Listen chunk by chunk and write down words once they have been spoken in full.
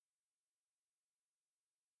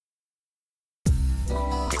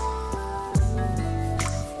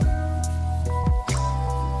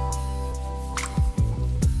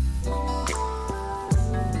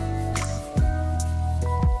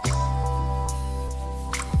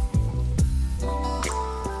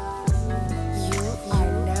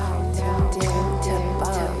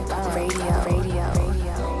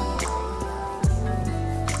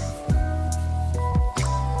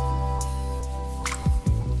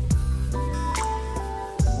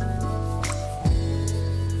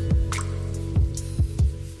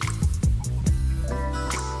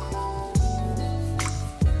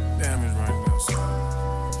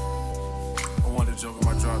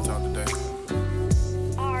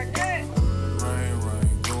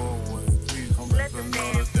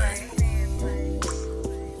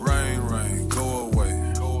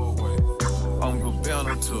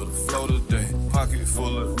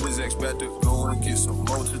get some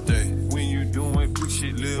more today. When you doing big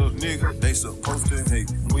shit, little nigga, they supposed to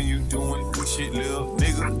hate. When you doing big shit, little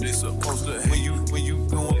nigga, they supposed to hate. When you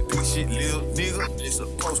doing big shit, little nigga, they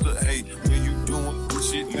supposed to hate. When you doing big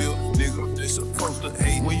shit, little nigga, they supposed to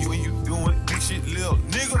hate. When you doing big shit, little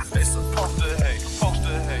nigga, they supposed to hate. Supposed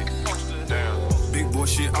to hate. Supposed to damn. Big boy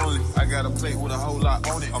shit only. I got a plate with a whole lot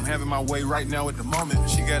on it. I'm having my way right now at the moment.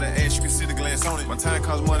 She got an ass, you can see the glass on it. My time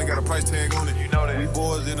costs money, got a price tag on it. You know that. We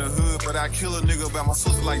boys in the hood, but I kill a nigga about my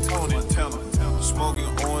sister like Tony Montana. Smoking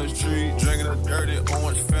orange tree, drinking a dirty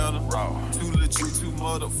orange fountain. Raw. Too legit, too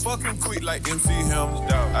motherfucking quick like MC Hammer.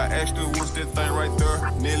 I asked her what's that thing right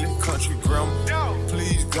there. Nelly, country grammar.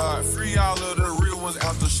 Please God, free all of the real ones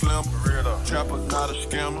out the slammer. Trapper, not a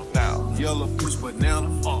scammer. Now, yellow fish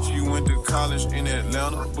banana. She went to college in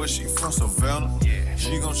Atlanta, but she from Savannah.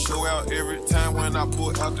 She gon' show out every time when I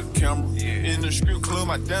pull out the camera. In the strip club,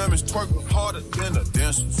 my diamonds twerk harder than a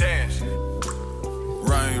dancer.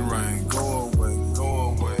 Rain, rain, go away,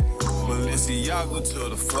 go away. Balenciaga to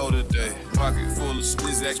the floor today. Pocket full of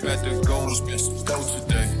Spizzax, about to go and spend some dough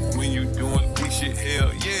today. When you doing big shit,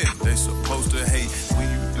 hell yeah, they supposed to hate. When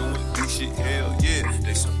you doing big shit, hell yeah,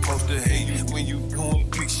 they supposed to hate. When you doing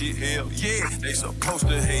big shit, hell yeah, they supposed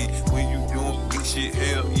to hate. When you doing big shit,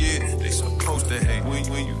 hell yeah, they supposed to hate.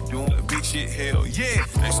 When you doing big shit, hell yeah,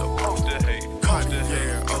 they supposed to hate.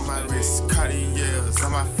 Cartier on my wrist, Cartiers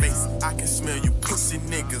on my face. I can smell you pussy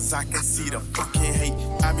niggas, I can see the fucking hate.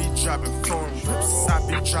 I be dropping foreign rips, I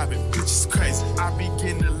be dropping bitches crazy. I be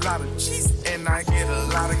getting a lot of cheese, and I get a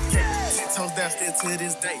lot of cake. 10 toes downstairs to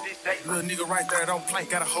this day. Little nigga right there don't play.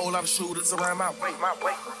 Got a whole lot of shooters around my way.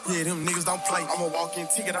 Yeah, them niggas don't play. I'm a walk-in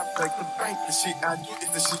ticket, I break the bank. The shit I do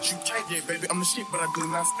is the shit you can't. Yeah, baby, I'm the shit, but I do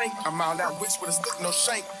not stink. I'm all out witch with a stick, no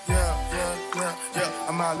shank. Yeah.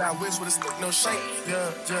 I'm all out witch with a stick, no shank.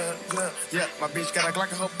 Yeah. My bitch got a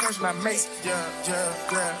Glock in her purse, not mace. Yeah.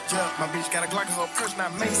 My bitch got a Glock in her purse,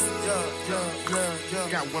 not mace. Yeah.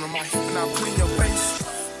 Got one on my hip and I'll clean your face.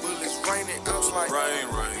 Bullets raining, I was like, rain,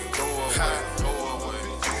 go away, go away.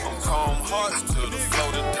 I'm calm hearts to the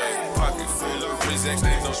floor today. Pocket full of Rizzax,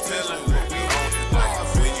 ain't no telling what we on today.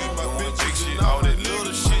 When you doing big shit, all that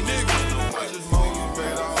little shit, nigga, no way.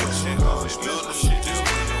 Shit, all that little shit, just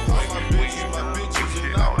went away. When you doing big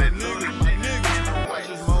shit, all that little shit, nigga, no way. I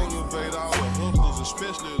just motivate all the hustlers,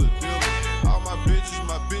 especially the dealers. All my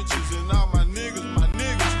bitches, and all my niggas.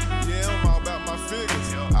 Yeah, I'm all about my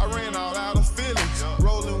figures. I ran all out of feelings.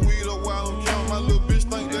 Rolling weed up while I'm counting. My little bitch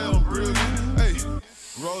think that I'm brilliant. Hey,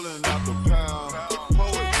 rolling out the pound. Pour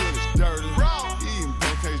it till it's dirty. Eating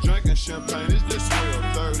pancakes, drinking champagne. It's just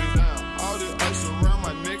 12:30 now. All this ice around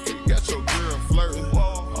my neck, it got your girl flirting.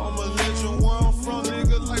 I'm a legend where I'm from,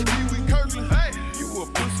 nigga, like Pee Wee Kirkland. Hey, you a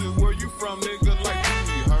pussy where you from, nigga, like Pee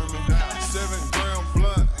Wee Herman. 7 gram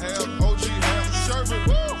blunt, half OG, half sherbet.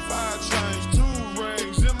 5 chains, 2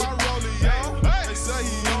 rings in my rollie, yo. They say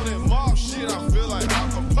he on that mob shit, I feel like Al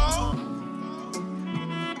Capone.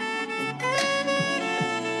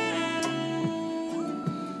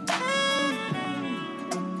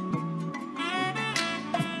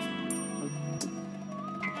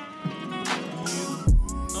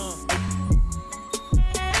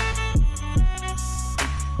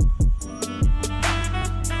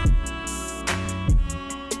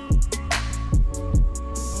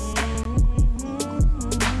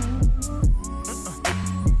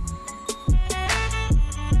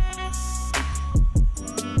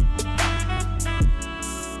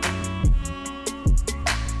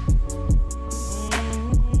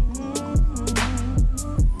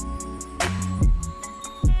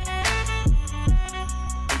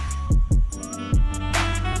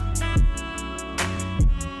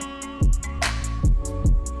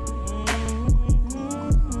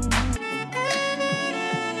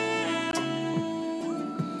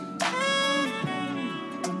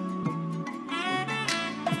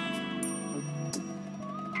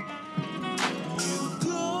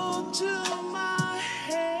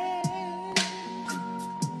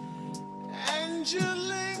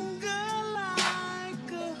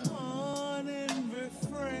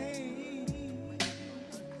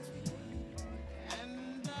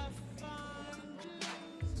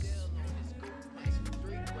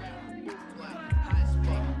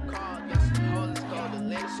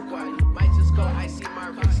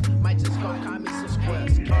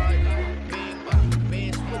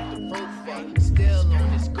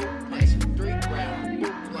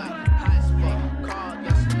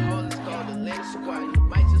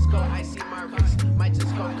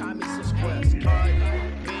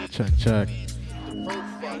 Check.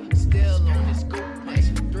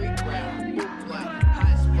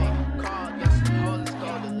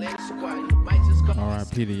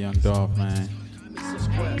 R.I.P. to Young Dolph, man.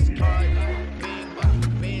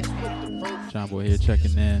 John Boy here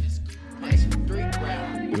checking in.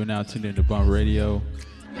 You're now tuned in to Bump Radio.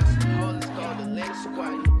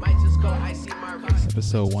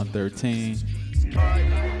 Episode 113.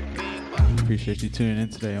 Appreciate you tuning in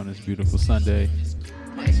today on this beautiful Sunday.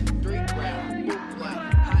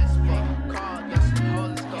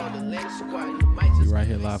 You're right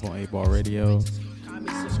here live on 8 Ball Radio.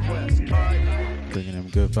 Bringing them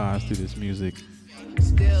good vibes through this music.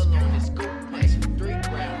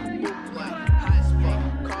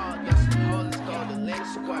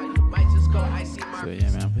 So yeah,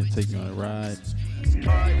 man, I'm gonna take you on a ride.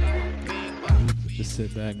 Just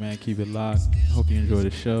sit back, man, keep it locked. Hope you enjoy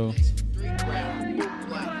the show.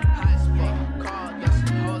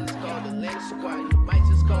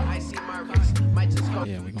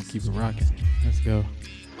 Yeah, we're gonna keep it rocking. Let's go.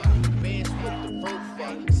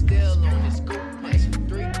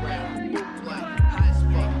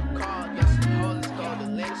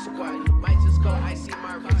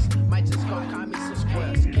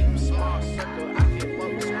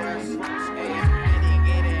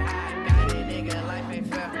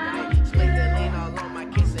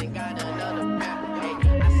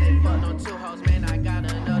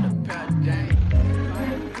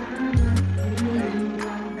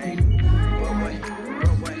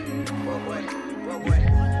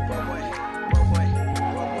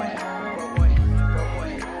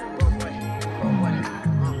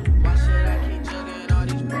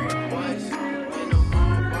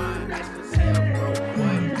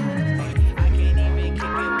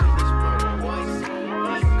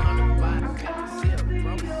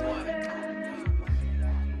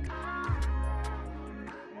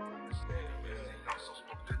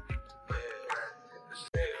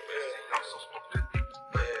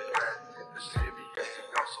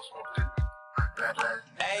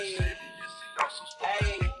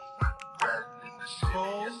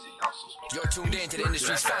 You're tuned in to the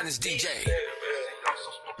industry's finest DJ.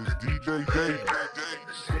 It's DJ Dave.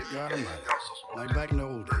 Got him like back in the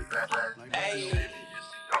old days. Hey,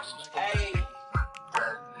 hey.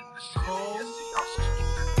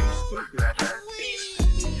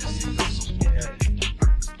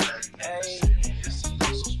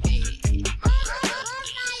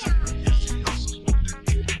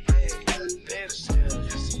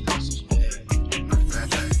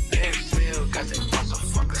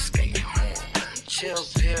 Chill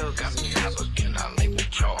pill got me up again, I lay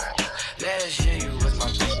with y'all. Last year you was my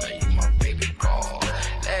bitch, now you my baby girl.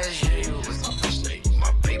 Last year you was my bitch, now you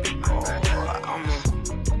my baby girl. I'm a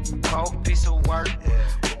cold piece of work,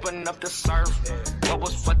 open up the surf. What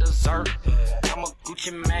was for dessert? I'm a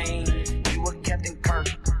Gucci Mane, you a Captain Kirk.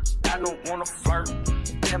 I don't wanna flirt,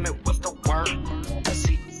 tell me what's the word. I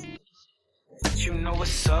see, you know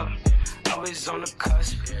what's up, always on the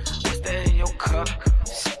cusp. What's that in your cup?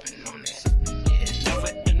 Sipping on it.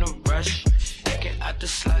 Never in a rush, get out the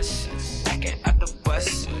slush, get out the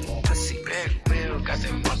bus. Pussy big wheel, got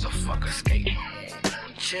that motherfucker skating.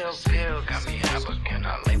 Chill pill, got me up again,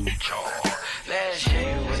 I lay with y'all. Last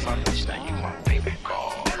year you was my bitch, now you my baby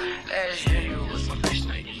girl. Last year you was my bitch,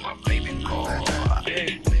 now you my baby girl.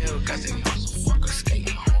 Big wheel, got that motherfucker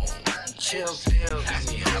skating home. Chill pill, got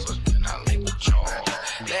me up again, I lay with y'all.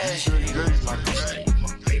 Last year you was my bitch, now you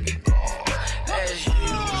my baby girl. Last year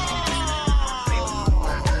you was my bitch.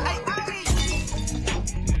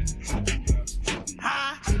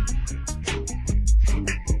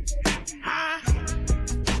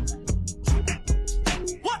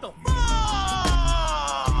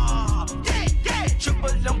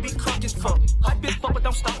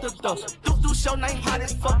 Don't stop the dust. Do show name hot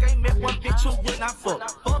as fuck. Ain't met one bitch who would not fuck.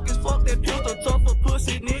 Fuck as fuck that pistol tough for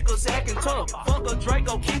pussy niggas acting tough. Fuck a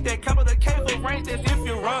Draco, keep that camera, the cable range as if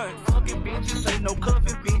you run. Fucking bitches ain't no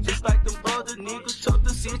cuffing bitches like them other niggas. Took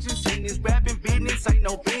decisions in this rapping business, ain't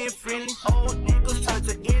no being friendly. Old niggas turn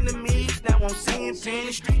to enemies, now I'm seeing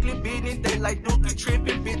penny. Strictly business, they like Dookie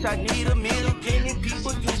tripping, bitch. I need a middle penny.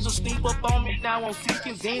 People used to sleep up on me, now I'm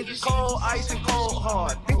seeking vengeance. Cold ice and cold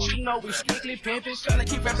hard, bitch. You know we strictly pimping. Tryna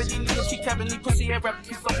keep rapping, these niggas keep tapping these pussy ass rappers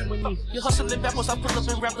keep fucking with me. You hustling backwards, I pull up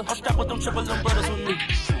and rap them. I'm strapped with them triple them brothers with me.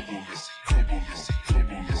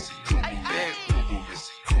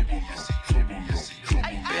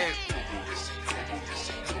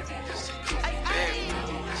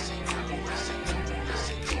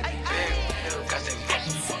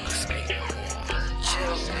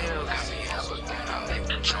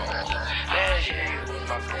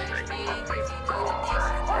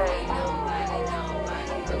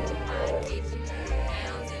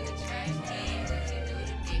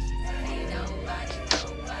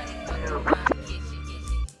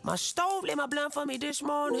 My stove lit my blunt for me this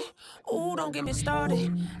morning. Ooh, don't get me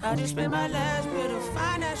started. I just spent my last bit of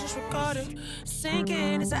finance just recorded.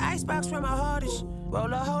 Sinking, it's an icebox where my heart is.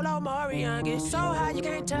 Roll a whole lot more, young. Get so high, you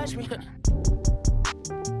can't touch me.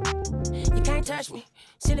 You can't touch me.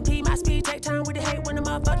 Centipede, my speed, take time with the hate when the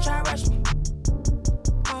motherfucker try rush me.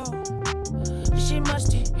 Oh, this shit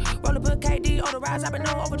musty. Roll up, put KD on the rise. I've been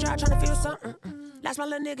on overdrive trying to feel something. Last my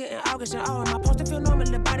little nigga in August and all. My poster feel normal,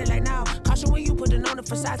 the body like now. Caution when you put it on the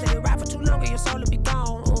facade. Let it ride for too long and your soul will be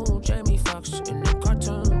gone. Ooh, Jamie Foxx in the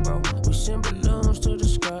cartoon, bro. We send balloons to the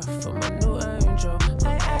sky for my new angel.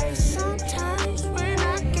 Hey, sometimes when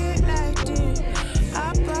I get like this,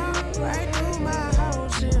 I burn right through my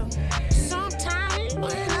house here. Sometimes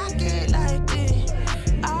when I get like this,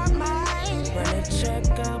 I might run a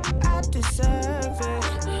checkup. I deserve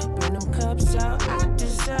it. Bring them cups out. I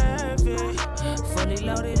deserve it. Fully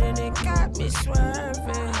loaded and it got me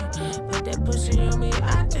swerving. Put that pussy on me,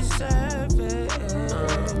 I deserve it.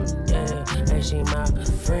 Yeah, and she my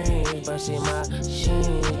friend, but she my she's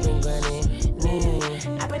been grinding me.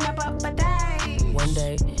 I've been up a day. One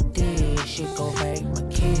day, this shit gon' break my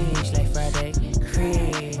kids like Friday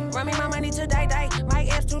crib. Run me my money today, my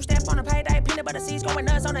F2 step on a payday. Peanut butter seeds going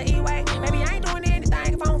nuts on the E-way. Maybe I ain't doing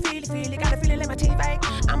anything if I don't feel it. Gotta feel it, let my teeth ache.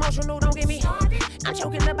 I'm emotional, don't get me. I'm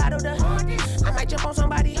choking the bottle, I might jump on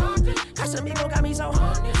somebody. Casamigo got me so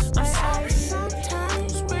I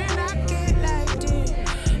sometimes when I get like this,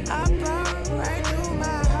 I burn right through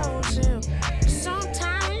my house here.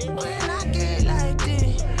 Sometimes when I get like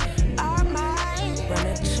this, I might run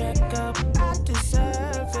a checkup. I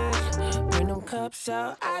deserve it. Bring them cups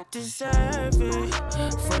out. I deserve it.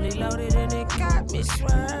 Fully loaded and it got me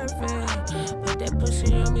swerving. Put that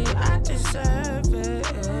pussy on me. I deserve it.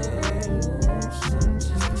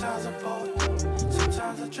 Sometimes I poet,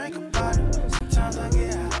 sometimes I drink about it. Sometimes I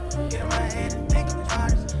get out, get in my head and think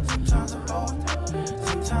about it. Sometimes I poet,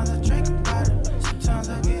 sometimes I drink about it. Sometimes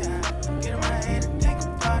I get out, get in my head and think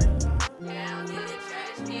about it. Down in the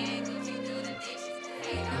trash can, Gucci do the dishes.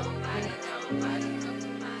 Ain't nobody come to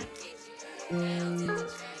my kitchen. Down in the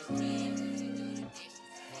trash can, Gucci do the dishes.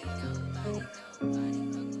 Ain't nobody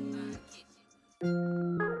come to my kitchen.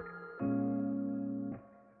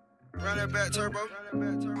 Run that back, turbo.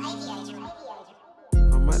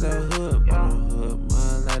 I'm at the hood, but I'm hood,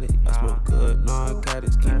 melodic. I smoke good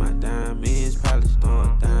narcotics, keep my diamonds polished.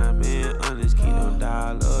 Throwing diamond honest, keep them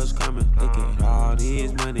dollars coming. Look at all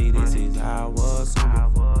this money, this is our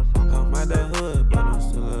summer. I'm at the hood, but I'm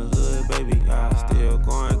still a hood, baby. I still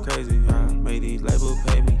going crazy. I made these labels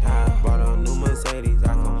pay me. I bought a new Mercedes.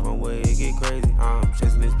 I come from where it get crazy. I'm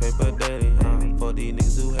chasing this paper daily. For these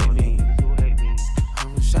niggas who hate me.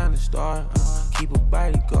 I'm a shining star. Keep a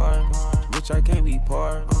bodyguard. Bitch, I can't be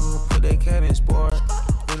part. Put that cat in sport.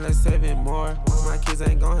 Then let's save it more. My kids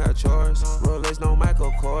ain't gon' have chores. Rolex, no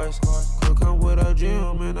Michael Kors. Could come with a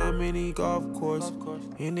gym and a mini golf course.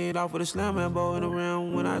 End it off with a slam elbow in the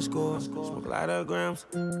rim when I score. Smoke a lot of grams.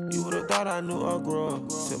 You would've thought I knew a grower.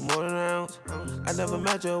 Sip more than an ounce. I never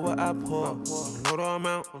measure what I pour. Know the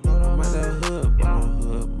amount. I'm at the hood, but I'm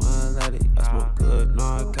hood melodic. I smoke good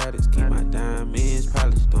narcotics. Keep my diamonds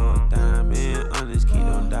polished. Throwing diamond honest. Keep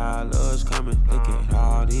them dollars coming. Look at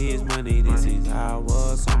all this money. This is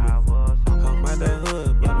our summer. I'm at the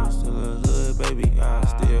hood, but I'm still a hood, baby. I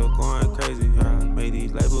still going crazy. I made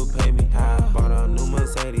these labels pay me. I bought a new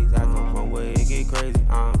Mercedes. I come from where it get crazy.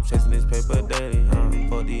 I'm chasing this paper daily.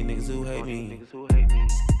 For these niggas who hate me.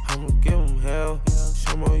 I'ma give them hell.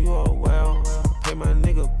 Show me you are well. Pay my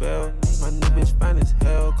nigga bell. My new bitch fine as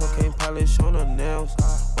hell. Cocaine polish on her nails.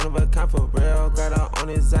 One of a kind for real. Got her on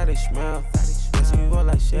exotic smell. You roll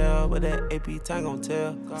like Shell, but that AP time gon'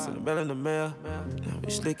 tell. Send a bell in the mail. Now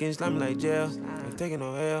we slick and slimy like jail. Ain't taking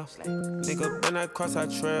no hell. Nigga better not cross our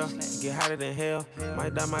trail. Get hotter than hell.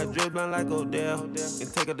 Might die my drip blunt like Odell.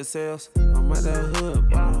 And take up the sales. I'm at the hood,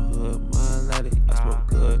 but I'm hood melodic. I smoke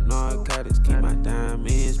good narcotics. Keep my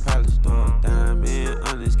diamonds polished. Throwing diamond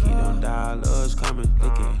honest. Keep them dollars coming.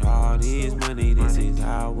 Look at all this money. This is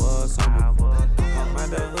our summer. I'm at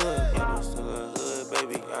the hood, but I'm still a hood,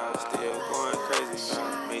 baby. I still going crazy.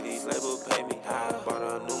 Made these labels pay me. I bought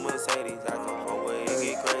a new Mercedes. I come from where it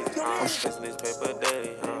get crazy. I'm chasing this paper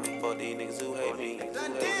daily. For these niggas who hate me.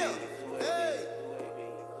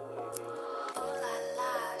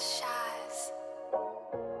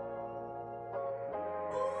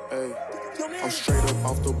 Hey. I'm straight up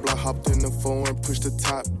off the block, hopped in the foreign, pushed the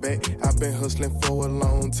top back. I've been hustling for a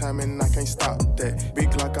long time and I can't stop that.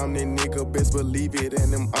 Big like I'm that nigga, best believe it,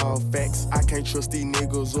 and them all facts. I can't trust these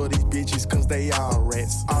niggas or these bitches, cause they all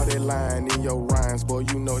rats. All that lying in your rhymes, boy,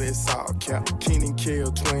 you know that's all cap. Keenan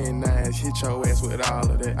kill twin nines, hit your ass with all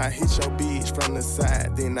of that. I hit your bitch from the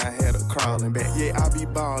side, then I had her crawling back. Yeah, I be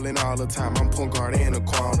ballin' all the time, I'm point guard and a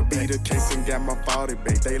quarterback. Beat the case and got my 40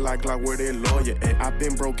 back. They like where that lawyer at. I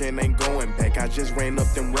been broke and ain't going back. I just ran up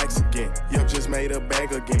them racks again. Yo, just made a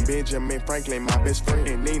bag again. Benjamin Franklin, my best friend.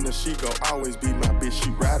 And Nina, she gon' always be my bitch. She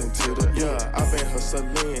riding to the yeah. I been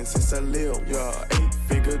hustling since a little. Yeah,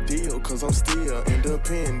 8-figure deal, cause I'm still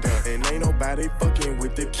independent. And ain't nobody fucking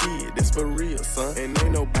with the kid. That's for real, son. And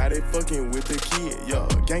ain't nobody fucking with the kid. Yeah,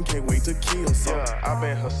 gang can't wait to kill, son. Yeah, I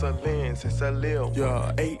been hustling since a little.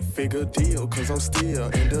 Yeah, 8-figure deal, cause I'm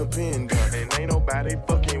still independent. And ain't nobody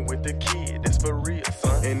fucking with the kid. That's for real,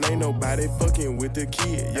 son. And ain't nobody fucking with the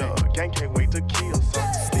kid. Yeah, gang can't wait to kill,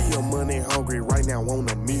 son. Still money hungry right now on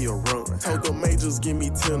a meal run. Told the majors give me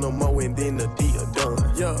 10 or more and then the deal done.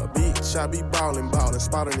 Yeah, bitch, I be ballin',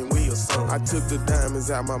 spotting in wheels, son. I took the diamonds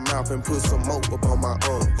out my mouth and put some more up on my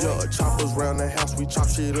arm. Yeah, choppers round the house, we chop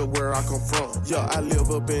shit up where I come from. Yeah, I live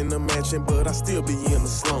up in the mansion, but I still be in the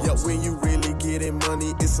slums. Yeah, when you really getting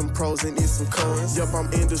money, it's some pros and it's some cons. Yup,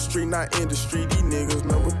 I'm industry, not industry, these niggas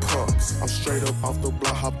number pumps. I'm straight up off the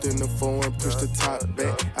block, hopped in the foreign, pushed the top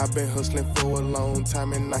back. I've been hustling for a long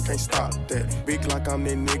time and I can't stop that. Big like I'm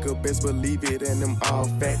that nigga, best believe it, and them all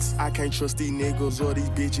facts. I can't trust these niggas or these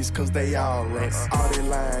bitches, cause they all rats. All that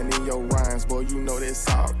lying in your rhymes, boy, you know that's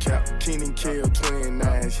all cap. Keenan kill twin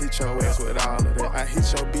nines, hit your ass with all of that. I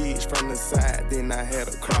hit your bitch from the side, then I had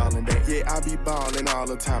her crawling back. Yeah, I be ballin' all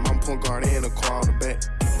the time, I'm point guard and a quarterback.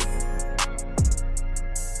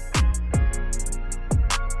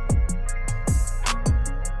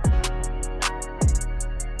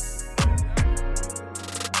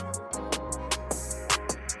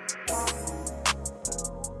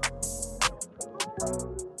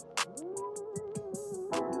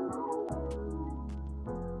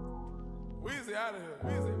 Weezy out of here.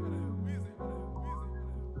 Weezy out of here.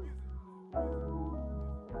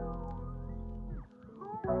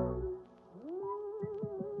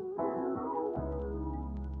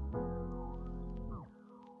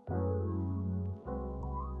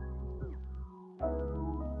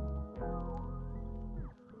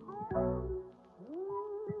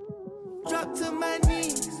 Drop to my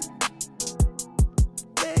knees,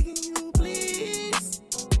 begging you please,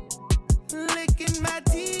 licking my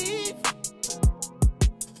teeth,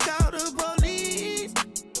 call the police,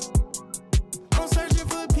 I'm searching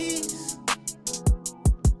for peace,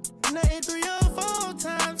 nothing 3 or 4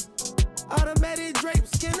 times, automatic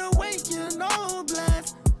drapes, skin away, you know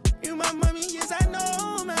blast, you my mommy, yes I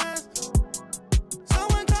know man,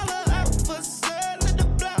 someone call her out for sale, let the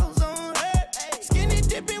blouse on her, skinny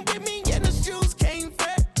dipping with me. Shoes came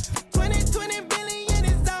fat. 20 billion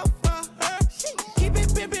is out for her. Keep it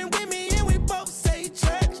pimpin' with me and we both say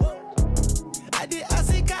church. I did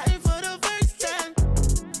Aussie cotton for the first time.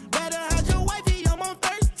 Better hide your wifey, I'm on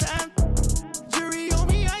first time. Jury on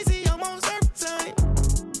me, icy, I'm on surf time.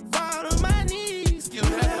 Fall to my knees. You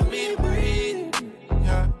have me breathe.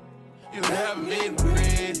 Yeah. You have me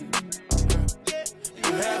breathe. Yeah.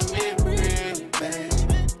 You have me breathe, baby.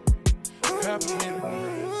 You have me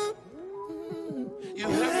breathe. You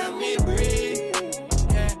helping me to breathe,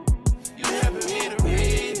 yeah. You helping me to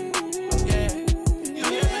breathe, yeah.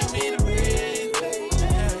 You helping me to breathe,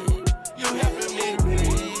 yeah. You helping me to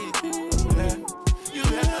breathe, yeah. You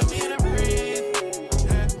helping me to breathe,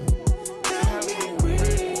 yeah. You helping me to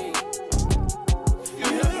breathe. You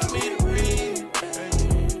helping me to breathe,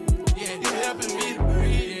 yeah. You helping me to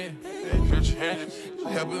breathe, yeah. You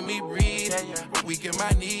helping me breathe, weak in my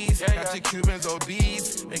knees. Got your Cubans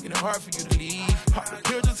obese, making it hard for you to leave. Pop the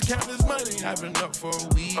pill just to count this money, I've been up for a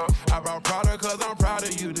week. I brought Prada cause I'm proud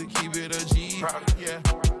of you to keep it a G. Yeah.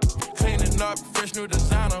 Cleaning up, fresh new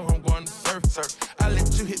designer, I'm going to surf. I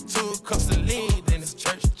let you hit 2 cups of lean, then it's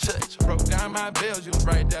church. Broke down my bells, you was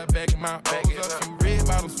right there back in my bag. A few red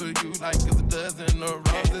bottles for you, like it's a dozen of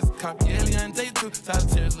roses. Copy Alien Day 2,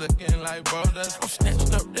 solitaires looking like brothers. I'm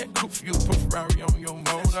snatching up that coupe for you, put Ferrari on your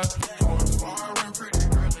motor. Going far and pretty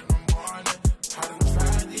girl in the morning. I done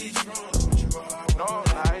tried these drugs, but you all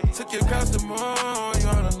night. Took your customer, you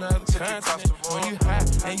on another continent. When you high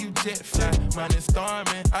and you jet fly, money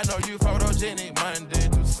storming. I know you photogenic Monday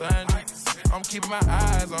through Sunday. I'm keeping my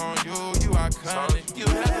eyes on you, you iconic. You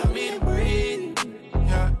helping me to breathe,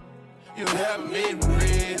 yeah. You helping me to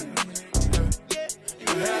breathe, yeah. You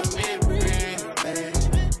helping me to breathe, baby.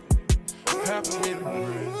 You helping me to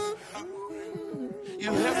breathe.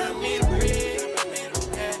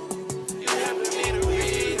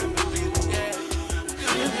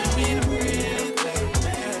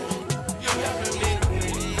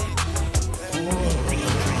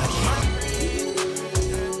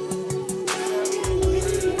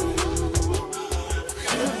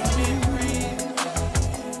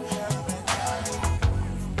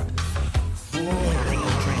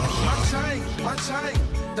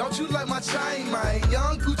 you like my chain, man?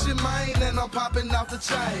 Young Gucci Mane, and I'm popping off the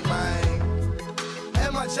chain, man.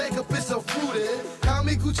 And my Jacob is so fruity. Call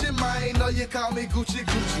me Gucci Mane, no you call me Gucci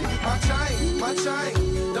Gucci. My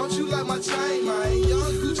chain, don't you like my chain, man?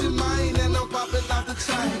 Young Gucci Mane, and I'm popping off the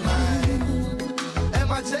chain, man. And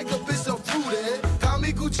my Jacob is so fruity. Call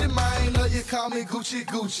me Gucci Mane, no you call me Gucci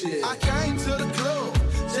Gucci. I came to the club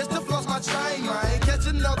just to floss my chain, man. Catch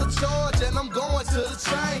another charge, and I'm going to the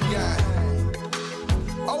chain gang.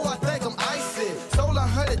 Oh, I think I'm icy. Sold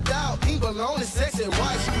 100 out, ain't baloney, sex at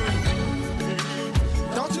White Street.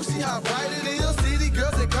 Don't you see how bright it is? City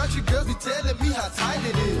girls and country girls be telling me how tight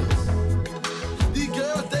it is. These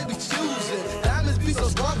girls, they be choosing. Diamonds be so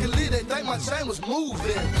sparkly, they think my chain was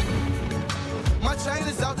moving. My chain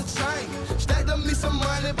is out the chain. Stacked up me some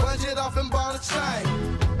money, budget off and bought a chain.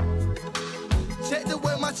 Check the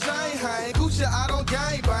way my chain hang. Gucci, I don't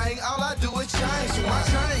gang bang. All I do is change. So my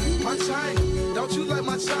chain. Don't you like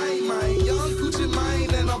my chain, man? Young Gucci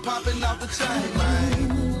Mane, and I'm popping off the chain, man.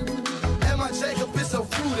 And my Jacob is so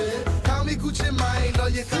fruity. Call me Gucci Mane, no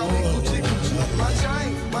you call me Gucci Gucci.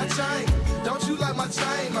 My chain. Don't you like my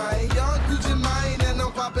chain, man? Young Gucci Mane, and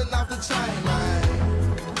I'm popping off the chain, man.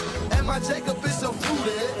 And my Jacob is so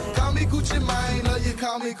fruity. Call me Gucci Mane, no you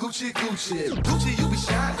call me Gucci Gucci. Gucci, you be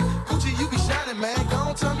shining. Gucci, you be shining, man. Go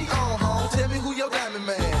on, turn me on, home. Tell me who your diamond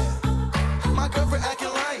man. My girlfriend acting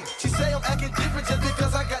lame. She say I'm acting different just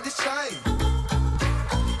because I got this chain.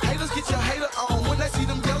 Haters get your hater on. When they see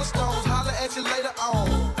them Yellowstones, holler at you later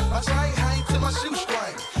on. My chain hang to my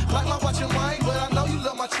shoestring. Like my watch and wine, but I know you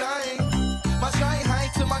love my chain. My chain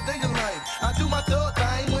hang to my ding-a-ling. I do my thug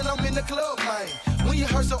thing when I'm in the club, man. When you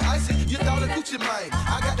heard so icy, you thought of Gucci Mane.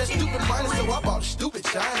 I got that stupid money, so I bought a stupid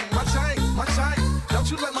chain. My chain. Don't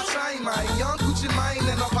you let my chain, man? Young Gucci Mane,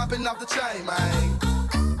 and I'm popping off the chain, man.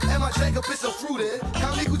 And my Jacob is so fruity.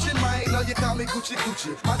 Call me Gucci Mane, no you call me Gucci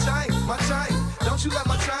Gucci. My chain. Don't you let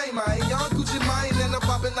my chain, man? Young Gucci Mane, and I'm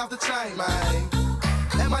popping off the chain, man.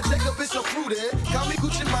 And my Jacob is so fruity. Call me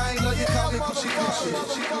Gucci Mane, no you call me Gucci Gucci.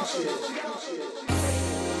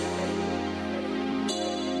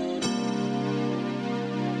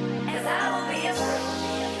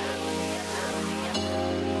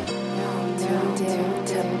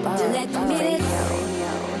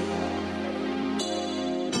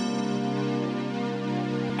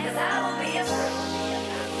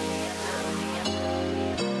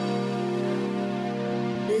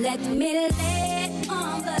 Let me lay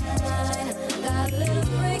on the line. Got a little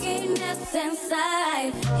freakiness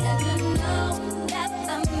inside. Yeah, you know that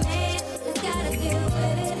the man has gotta deal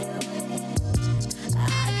with it. I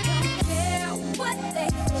don't care what they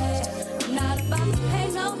say. I'm not about to pay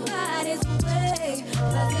nobody's way.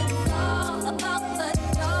 'Cause it's all about the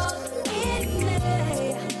dog in me.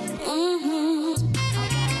 I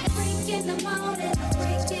want a freak in the morning, a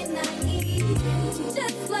freak in the evening,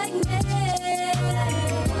 just like me.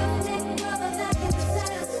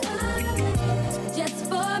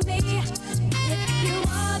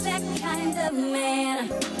 Man,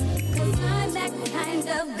 'cause I'm that kind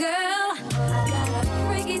of girl. I got a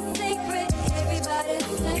freaky secret. Everybody's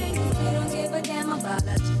saying we don't give a damn about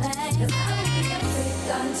a thing. 'Cause I will be a freak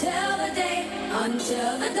until the day,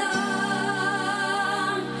 until the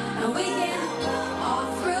dawn. And we can all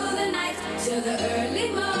through the night till the early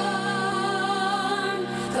morn.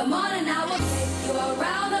 Come on and I will take you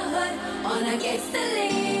around the hood on a gangsta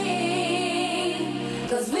lean.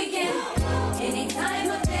 'Cause we can any time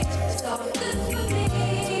of day. It's all good for me.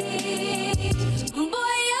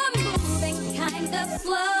 Boy, you're moving kind of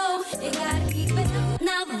slow. You gotta keep it up,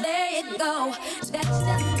 now there you go. That's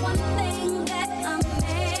just one thing that a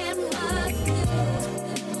man must do.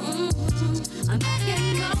 I'm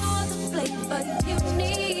packing all the flavor you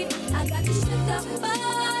need. I got the sugar by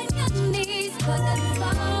your knees. 'Cause it's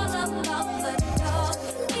all about the dog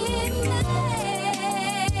in me.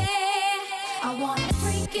 I want a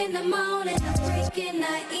freak in the morning, a freak in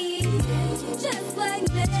the evening, just like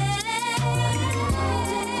me.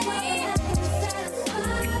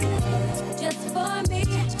 Just for me, if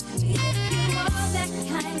you are that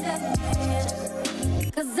kind of man.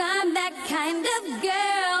 'Cause I'm that kind of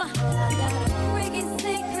girl. I got a freaky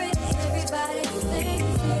secret. Everybody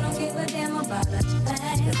thinks we don't give a damn about a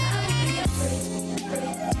thing. 'Cause I will be a freak.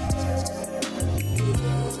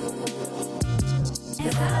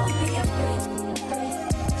 'Cause I will be a freak.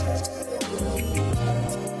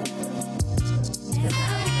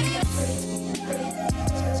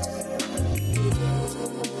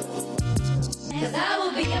 Cause I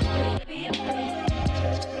will be a freak.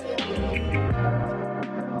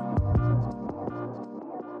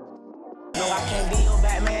 No, I can't be no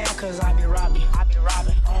Batman, cause I be robbing. I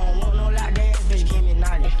don't want no locked ass bitch, give me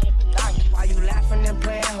 90.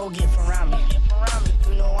 get from around me.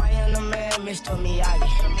 You know I am the man, Mr.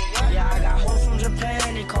 Miyagi. Yeah, I got hoes from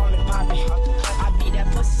Japan, they call me Poppy. I beat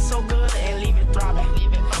that pussy so good and leave it throbbing.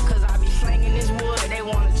 Cause I be slanging this wood, they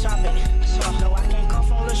wanna chop it. No, I can't come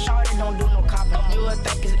from Lil' Shorty, don't do no copping. You would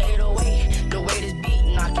think it's 808, the way this beat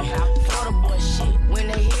knocking. Florida boy shit, when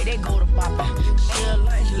they hit, they go to poppin'. She a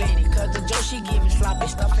lunch lady, cause the Joe she giving sloppy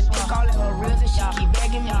stuff and thick all in her reels and she keep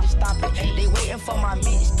begging me to stop it. They waiting for my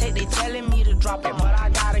mixtape, they telling me to drop it, but I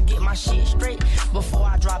gotta get my shit straight before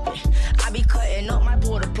I drop it. I be cutting up, might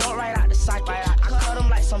pull the plug right out the socket. I cut them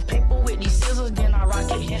like some paper with these scissors, then I rock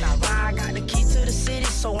it. Now I got the key to the city,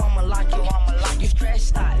 so I'ma lock it. You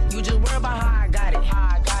stressed out, you just worry about how I got it.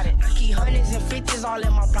 I keep hundreds and fifties all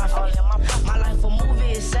in my profit. My life a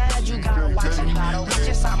movie, it's sad, you gotta watch it. Reach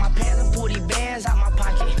inside my pants and pull these bands out my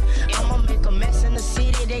pocket. I'ma make a mess in the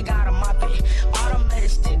city, they gotta mop it. Automatic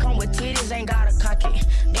stick come with titties, ain't gotta cock it.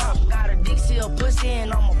 Got a Dixie, a pussy,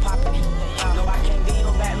 and I'ma pop it. No, I can't be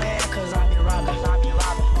your Batman, cause I be robbing. I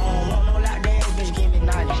don't want no lap dance, bitch, give me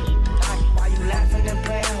naughty. Why you laughing and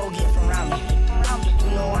playing, ho, get from around me.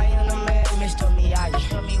 You know I am the man, Mr.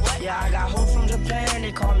 Miyagi. Yeah, I got hoes from Japan,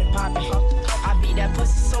 they call me Poppy. I beat that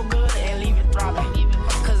pussy so good and leave it throbbing.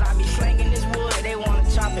 Cause I be slanging this wood, they wanna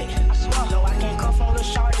chop it. No, I can't come from Lil'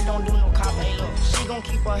 Shorty, don't do no copping. She gon'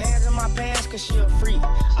 keep her hands in my pants cause she a freak.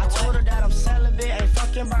 I told her that I'm celibate, ain't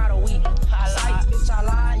fucking about a week. Psych, bitch, I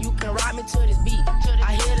lied, you can ride me to this beat.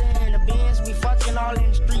 I hit her in the Benz, we fucking all in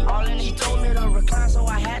the street. She told me to recline, so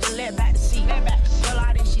I had to let back the seat. Fell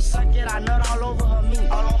out and she sucked it, I nut all over her meat.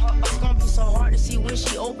 It's gonna be so hard to see when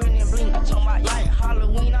she open and blink. Like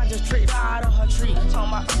Halloween, I just tricked her out of her tree.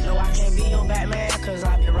 No, I can't be your Batman, cause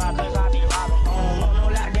I be robbing. I don't want no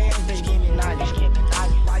lap dance, bitch, give me naughty.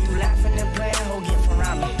 Why you laughing and playing, ho, get from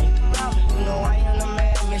around me. You know I am the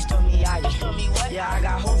man, Mr. Miyagi. Yeah, I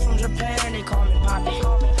got hoes from Japan, they call me Poppy.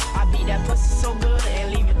 I beat that pussy so good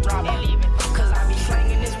and leave it throbbing. Cause I be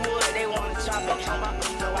slanging this wood, they wanna chop it.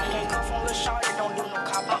 No, I can't come from Lil' Shorty, don't do no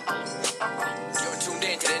copping. You're tuned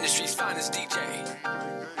in to the industry's finest DJ.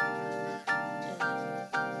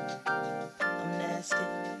 I'm nasty.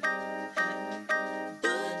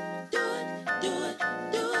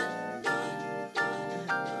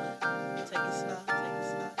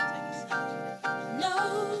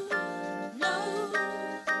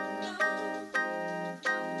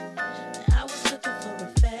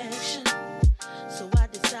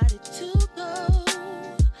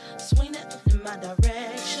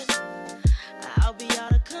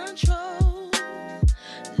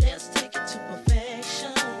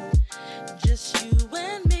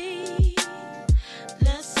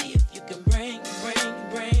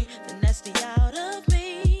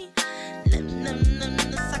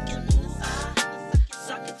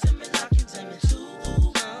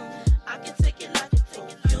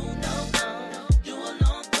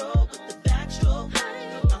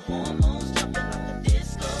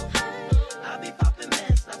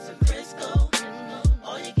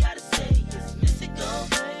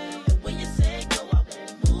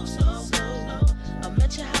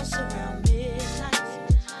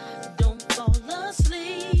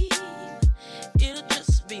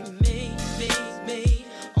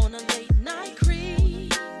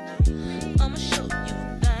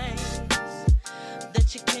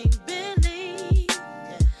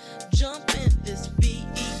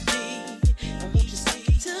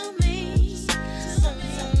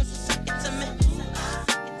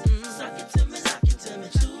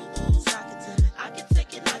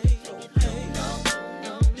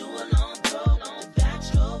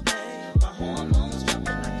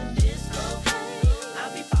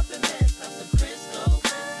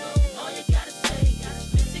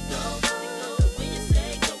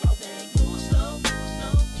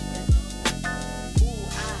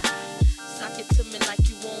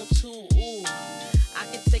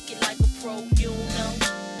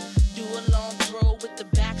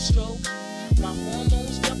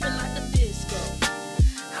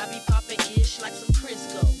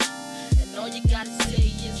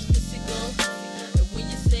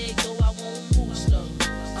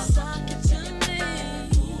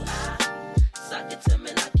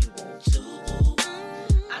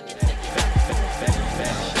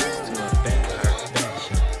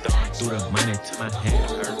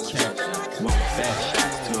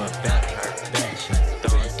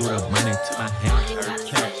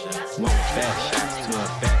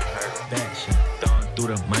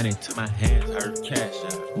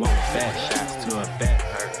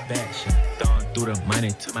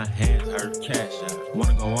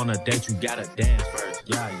 You gotta dance first,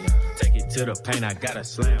 yeah. Take it to the paint, I gotta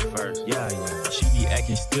slam first, yeah. She be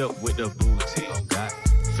acting stiff with the booty, oh God.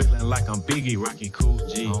 feeling like I'm Biggie, rocking Cool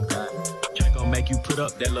G. Oh God. Draco make you put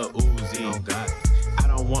up that little Uzi. Oh God. I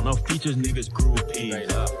don't want no features, niggas groupie.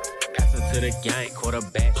 Pass it to the gang,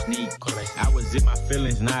 quarterback sneak. I was in my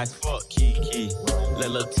feelings, nice fuck Kiki.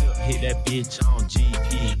 Let Lil Tip hit that bitch on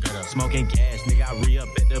GP. Smoking gas, nigga, I re-up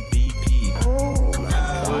at the BP.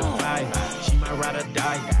 She might ride or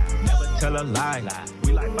die. Never tell a lie.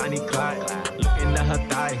 We like Bonnie Clyde. Looking at her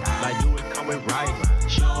thigh, like do it come with right.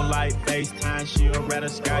 She don't like FaceTime, she'll rather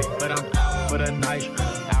Skype. But I'm out for the night,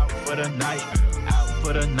 out for the night, out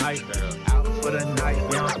for the night, out for the night.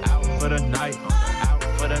 Yeah, I'm out for the night, out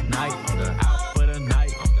for the night, out for the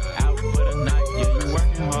night, out for the night. Yeah, you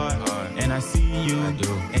working hard, and I see you.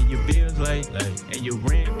 And your bills late, and your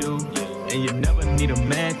rent due. And you never need a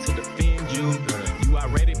man to defend you. You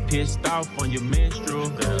already pissed off on your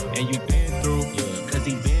menstrual. And you been through, cause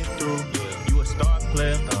he been through. You a star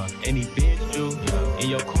player, and he benched you. In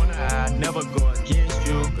your corner, I never go against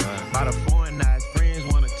you. By the foreign eyes, friends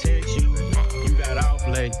wanna text you. You got off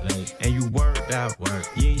late, and you worked out.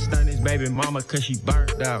 You ain't stunned his baby mama cause she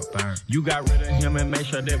burnt out. You got rid of him and made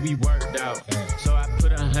sure that we worked out. So I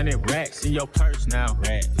put 100 racks in your purse now.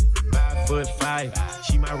 5'5",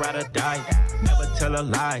 she might ride or die. Never tell a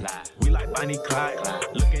lie. We like Bonnie Clyde.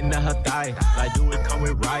 Looking at her thigh, like do it come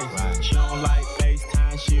with rice. She don't like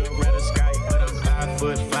FaceTime, she'll rather Skype. But I'm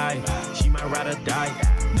 5'5", she might ride or die.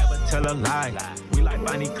 Never tell a lie. We like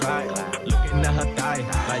Bonnie Clyde. Looking at her thigh,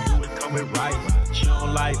 like do it come with rice. She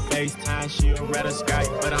don't like FaceTime, she'll rather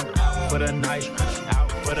Skype. But I'm out for the night,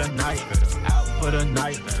 out for the night, out for the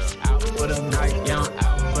night, out for the night. Yeah, I'm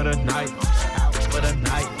out for the night, out for the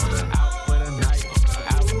night.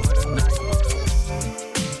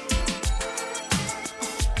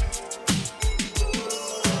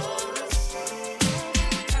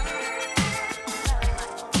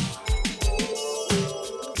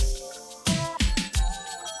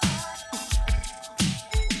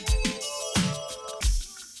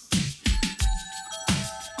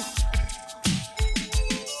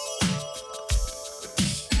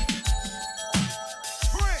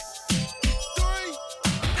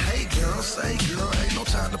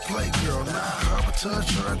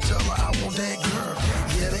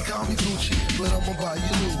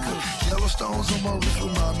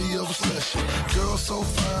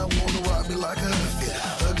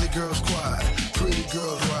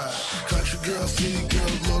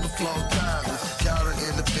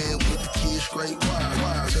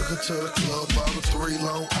 To the club, bought her 3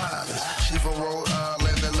 Long Islands. She from Rhode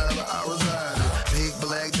Island, Atlanta, I reside in. Big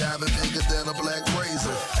black diamond, bigger than a black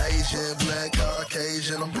razor. Asian, black,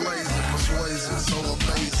 Caucasian, I'm blazing. Persuasive, so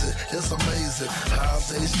amazing, it's amazing how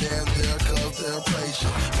they stand there cause they're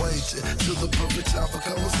patient. Waiting till the perfect time for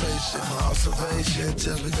conversation. My observation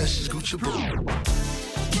tells me that she's Gucci boo.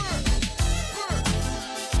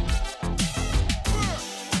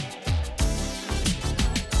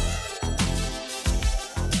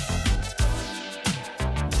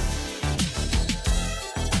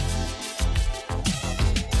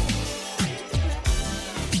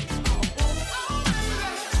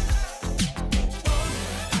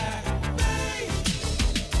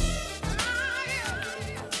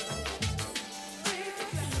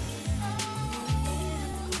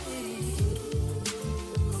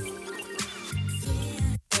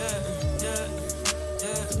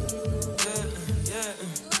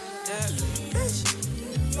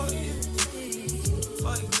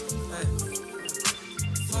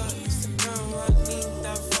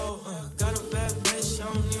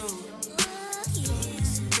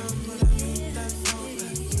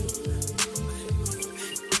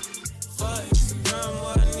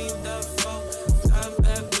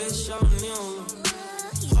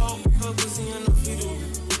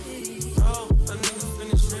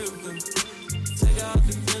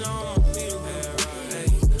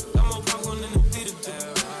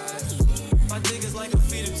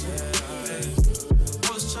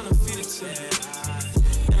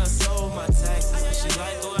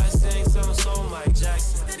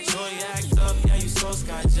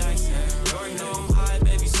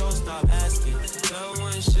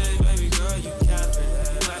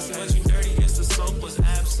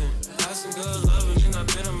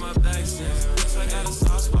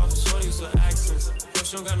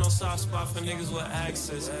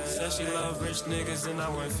 Niggas and I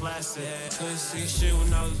went flaccid. Couldn't see shit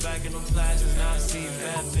when I was back in them classes. Now I see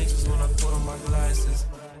bad bitches when I put on my glasses.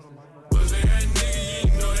 Was that nigga,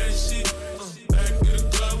 you ain't know that shit. Back to the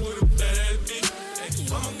club with a bad ass bitch.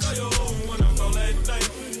 I'ma call your home when I'm on that night.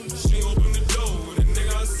 She open the door with a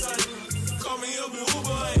nigga outside. Call me up in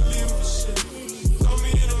Uber, I ain't leaving for shit. Call me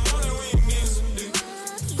in the morning when you need some dick.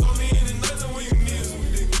 Call me in the night when you need some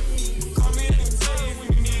dick.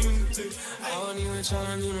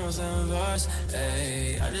 some verse,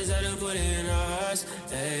 ayy. I just had to put it in her hearse,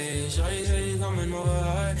 ayy. Shorty said you coming over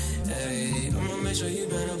her, ayy. I'ma make sure you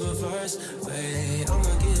better go first, wait.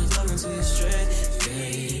 I'ma get this love until you straight,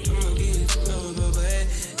 ayy. I'ma get it over, babe,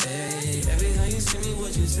 ayy. Every time you see me,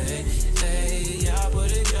 what you say, ayy. Yeah, I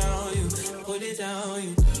put it down on you, put it down on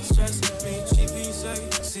you. Stressing me, she be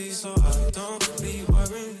sexy, so I don't be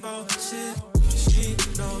worried about shit. She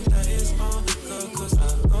know that it's all good, cause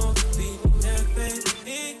I don't be that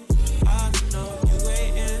baby. I know you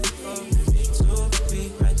waiting for me to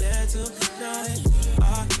be right there tonight.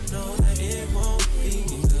 I know that it won't be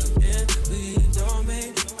good if we don't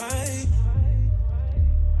make right.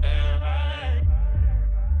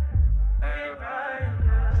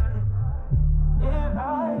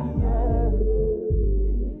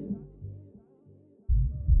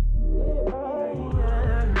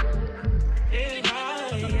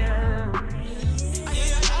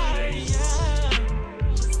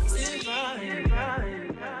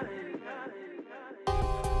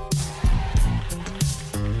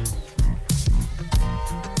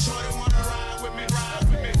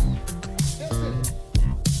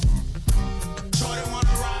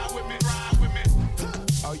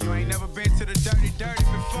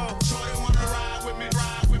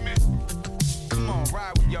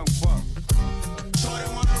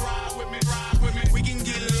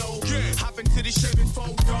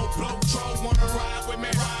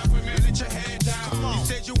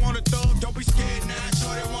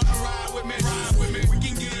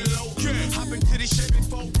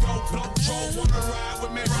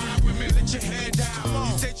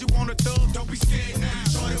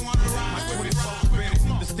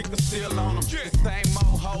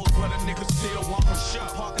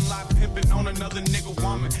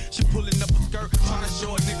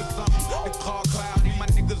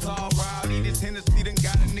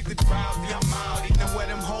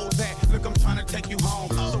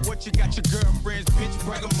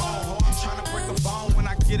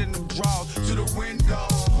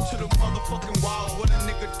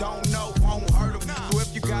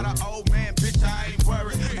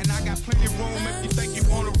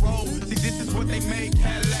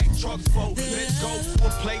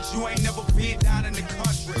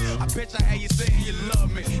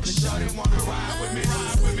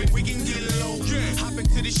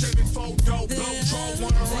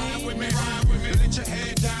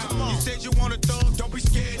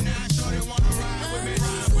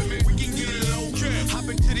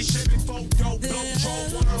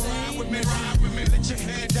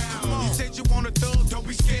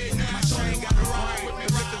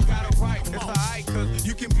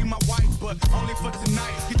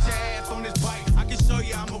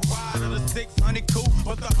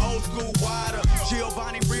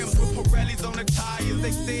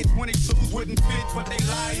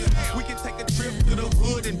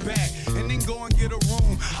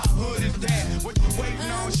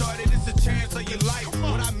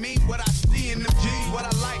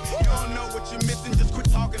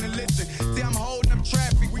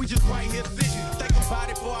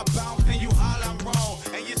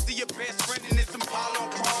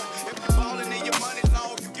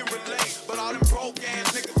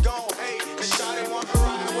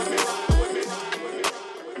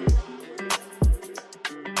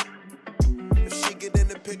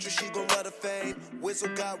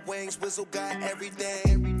 Whistle got wings, Whistle got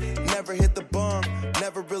everything. Never hit the bum,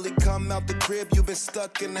 never really come out the crib. You've been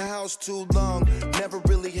stuck in the house too long. Never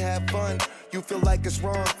really had fun, you feel like it's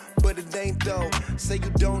wrong, but it ain't though. Say you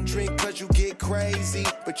don't drink cause you get crazy,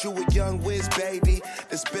 but you a young whiz, baby.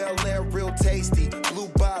 This Bel Air real tasty. Blue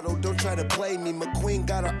bottle, don't try to play me. McQueen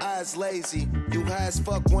got her eyes lazy. You high as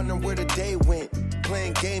fuck, wondering where the day went.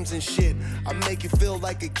 Playing games and shit, I make you feel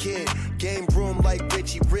like a kid. Game room like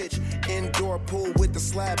Richie Rich. Indoor pool with the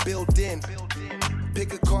slab built in.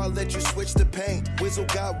 Pick a car, let you switch the paint. Whistle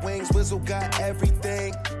got wings, Whistle got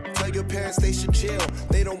everything. Tell your parents they should chill.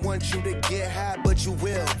 They don't want you to get high, but you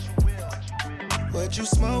will. What you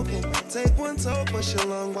smoking? Take one toke, push your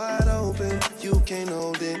lung wide open. You can't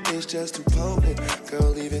hold it, it's just too potent.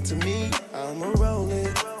 Girl, leave it to me, I'ma roll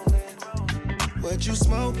it. What you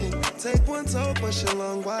smoking? Take one toke, push your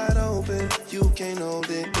lung wide open. You can't hold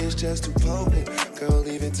it, it's just too potent. Girl,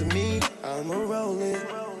 leave it to me, I'ma roll it.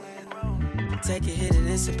 Take a hit of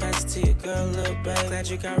this and pass it to your girl, little babe. Glad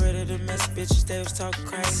you got rid of the messy bitches, they was talking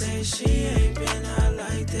crazy. Say she ain't been hot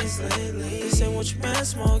like this lately. This ain't what you man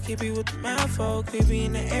smoke, keep you with the mouthful. Creepy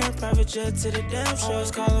in the air, private jet to the damn show.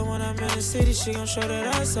 Always call her when I'm in the city, she gon' show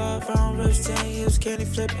that ass off. Round rips, 10 years, candy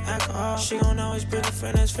flipping alcohol. She gon' always bring a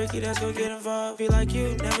friend that's freaky, that's gon' get involved. Be like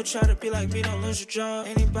you, never try to be like me, don't lose your job.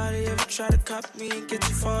 Anybody ever try to copy me and get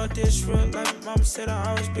too far? This real, like my mama said, I'll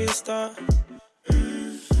always be a star.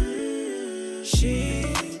 She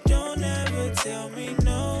don't ever tell me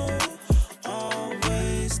no.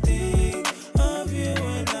 Always think of you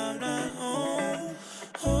when I'm not home.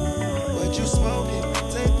 What you smoking?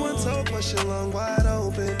 Take one toke, push your lung wide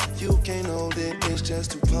open. You can't hold it, it's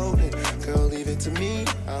just too potent. Girl, leave it to me,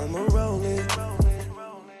 I'ma roll it.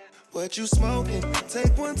 What you smoking?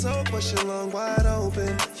 Take one toke, push your lung wide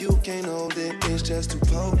open. You can't hold it, it's just too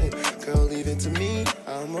potent. Girl, leave it to me,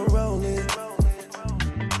 I'ma roll it.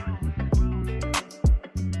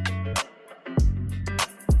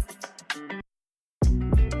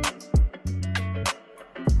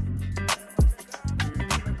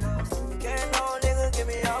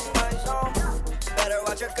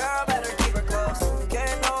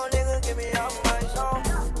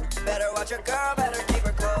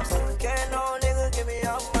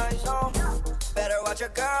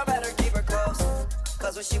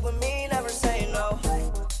 When she with me, never say no.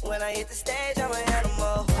 When I hit the stage, I'm an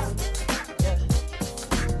animal. Yeah.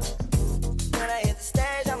 When I hit the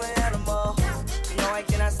stage, I'm an animal. No, I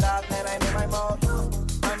cannot stop, man, I'm in my mode.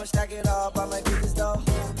 I'ma stack it up, I'ma get this dough.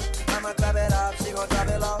 I'ma clap it up, she gon' drop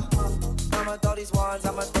it low. I'ma throw these ones,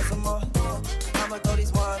 I'ma throw some more. I'ma throw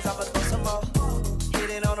these ones, I'ma throw some more. Hit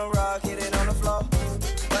it on the rock, hit it on the floor.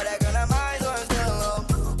 But that girl, I'm mine, so I'm still alone.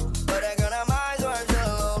 But that girl, I'm mine, so I'm still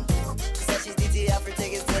alone. Said she's DTF for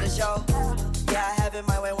tickets to the show. Yeah, I have it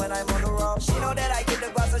my way when I'm on the road. She know that I get the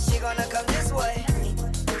boss, so she gonna come this way.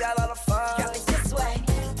 We got all the fun, got me this way.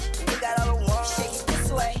 We got all the ones, shake it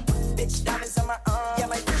this way. Bitch, diamonds on my arm, yeah,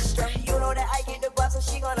 my wrist straight. You know that I get the boss, so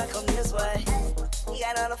she gonna come this way. We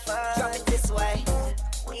got all the fun, drop it this way.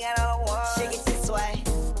 We got all the ones, shake it this way.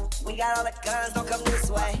 We got all the guns, don't come this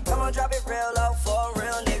way. Come on, drop it real low for a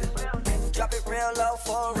real nigga. Drop it real low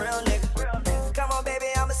for a real nigga. Come on, baby,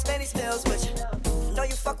 I'ma spend these spills with you. Know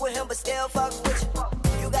you fuck with him, but still fuck with you.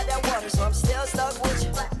 You got that water, so I'm still stuck with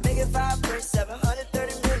you. Make it 5 bricks,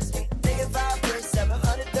 730 minutes. Make it 5 bricks,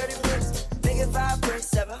 730 minutes. Make it 5 bricks,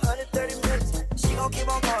 730 minutes. She gon' keep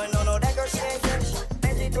on going, no, that girl, she ain't finished.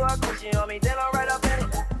 And she threw her Gucci on me, then I'm right up in it.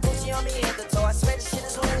 Gucci on me, hit the toe, I swear this shit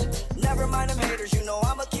is winning. Never mind them haters, you know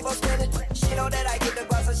I'ma keep on spinning. She know that I get the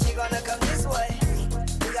boss, so she gonna come this way.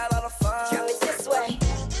 We got all the fun, drop it this way.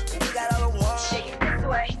 We got all the ones, shake it this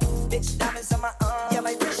way. Bitch, diamonds on my arm, yeah,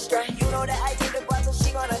 my wrist straight. You know that I get the boss, so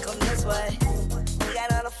she gonna come this way. We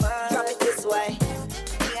got all the fun, drop it this way.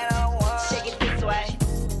 We got all the ones, shake it this way.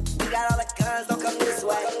 We got all the guns, don't come this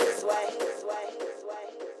way. This way, this way, this way,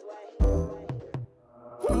 this way.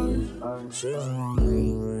 She don't wanna be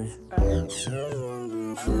free. She don't wanna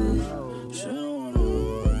be free. She don't wanna be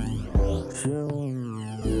free. She don't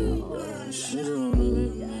wanna be free. She don't wanna be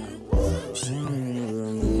free. She don't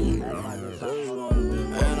wanna be free.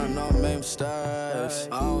 And I know I made mistakes.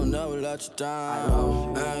 I don't never let you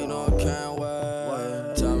down. And you know I can't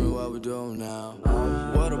wait. Tell me what we do now.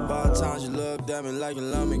 What about times you looked at me like you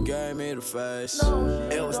love me, gave me the face?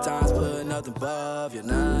 It was times putting nothing above, you're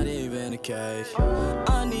not even a cake.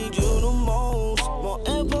 I need you the most, more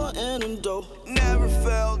important than dope. Never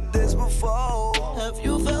felt this before. Have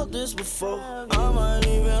you felt this before? I might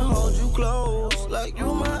even hold you close, like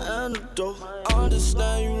you my antidote.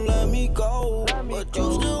 Understand you let me go, but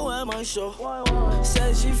you still at my show.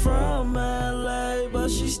 Say she from LA, but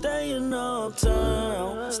she staying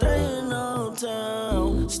uptown. Staying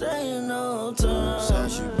uptown, staying uptown.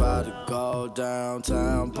 Said she bout to go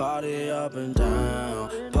downtown, party up and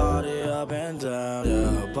down, party up and down,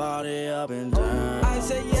 yeah, party up and down. I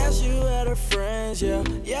said yes, you had her friends, yeah,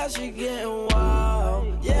 yeah, she getting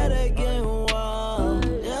wild, yeah, they getting wild,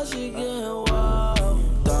 yeah, she getting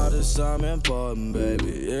wild. Thought it's something important,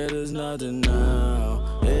 baby, it is nothing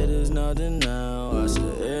now, it is nothing now. I said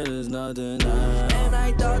it is nothing now. And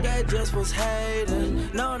I thought they just was hating,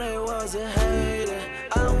 no, they wasn't hating.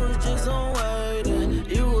 I was just on waiting,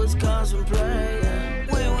 you was contemplating.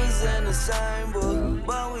 We was in the same book,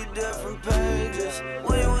 but we different pages.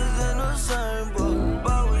 We was in the same book,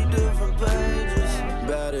 but we different pages.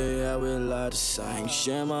 Better yet, we like the same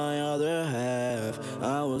shit, my other half.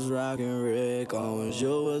 I was rockin' Rick Owens,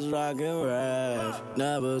 you was rockin' Raph.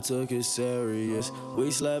 Never took it serious,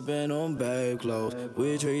 we slept in on babe clothes.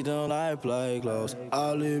 We treat them like play clothes,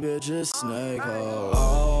 all these bitches snake hoes.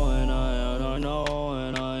 Oh, and I am on know,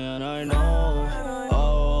 and I know.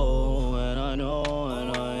 Oh, and I know,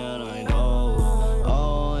 and I know.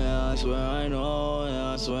 Oh, yeah, I swear I know,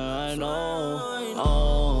 yeah, I swear I know.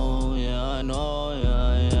 Oh, yeah, I know, yeah,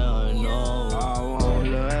 I know. I won't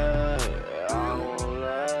let it, I won't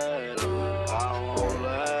let it, I won't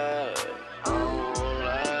let it, I won't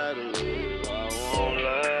let it, I won't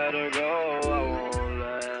let her go, I won't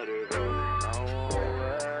let her go, I won't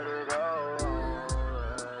let her go.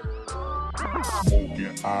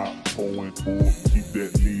 Smoking out, pouring full, keep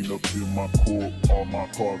that lean up in my core. All my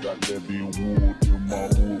car got levy and wood. In my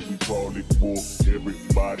hood, we call it bull.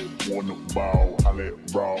 Everybody wanna ball. I let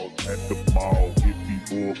raws at the mall. Hit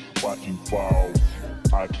people up, watch you fall.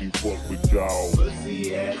 I can't fuck with y'all.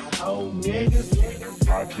 Pussy ass hoe niggas.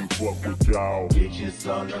 I can't fuck with y'all. Bitches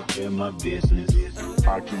all up in my business.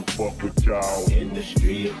 I can't fuck with y'all. In the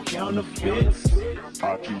street, counterfeits.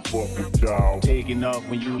 I can't fuck with y'all. Taking off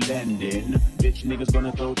when you landing. Bitch niggas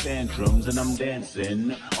gonna throw tantrums and I'm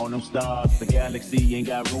dancing on them stars. The galaxy ain't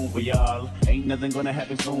got room for y'all. Ain't nothing gonna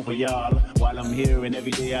happen soon for y'all. While I'm here and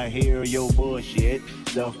every day I hear your bullshit.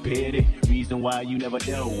 Self-pity, reason why you never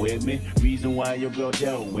dealt with me. Reason why your girl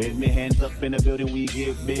dealt with me. Hands up in the building, we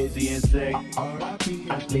get busy and say R.I.P.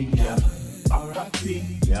 Aaliyah. R.I.P.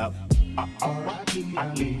 Yep. R.I.P.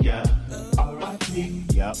 Aaliyah. R.I.P.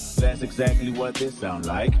 Yep, that's exactly what this sound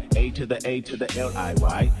like. A to the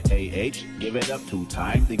L-I-Y. A-H, give it up 2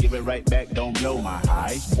 times. Then give it right back, don't blow my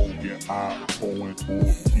high. Smoking out, pouring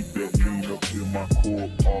full, keep that lean up in my core.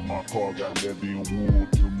 All my car got levy and wood.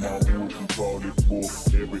 In my hood, we call it bull.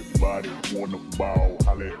 Everybody wanna ball.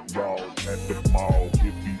 I let raws at the mall.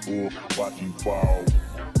 Hit people up, watch you fall.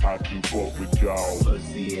 I can't fuck with y'all.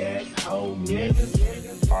 Pussy ass hoe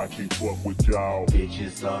niggas. I can't fuck with y'all.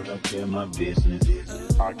 Bitches all up in my business.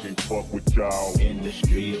 I can't fuck with y'all. In the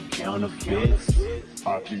street, counterfeits.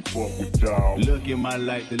 I can't fuck with y'all. Look at my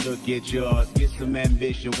life and look at yours. Get some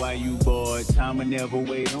ambition while you bored. Time will never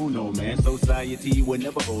wait on no man. Society will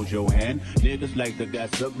never hold your hand. Niggas like to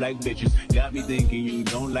gossip like bitches. Got me thinking you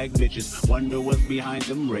don't like bitches. Wonder what's behind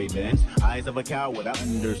them Ray-Bans. Eyes of a coward, I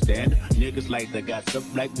understand. Niggas like to gossip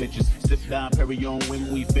like bitches. Sip down, Perry on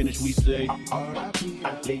when we finish, we say R.I.P.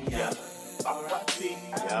 Aaliyah. R.I.P.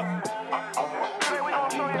 Yep.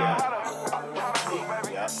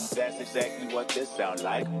 That's exactly what this sound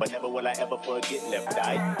like. But never will I ever forget left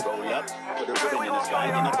eye. Roll up, put a ribbon in the sky,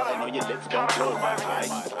 and a button on your lips, don't blow my high.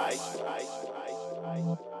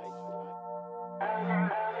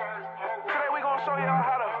 Today we gonna show y'all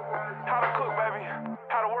how to cook, baby.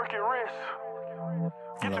 How to work your wrist.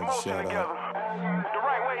 Get your motion together. The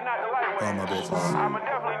right way, not the light way. I'ma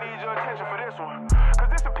definitely need your attention for this one. Cause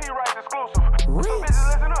this a P-Rice exclusive. So bitches,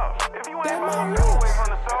 listen up. If you ain't moving away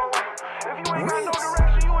from the soul, if you ain't got no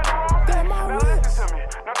direction, you in the wrong place. Now listen to me.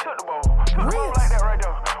 Now touch the bowl. Touch the bowl like that right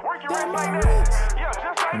there. Work your wrist like that. Yeah,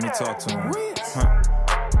 just like that. Let me talk to him.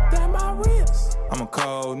 That my wrist. I'm a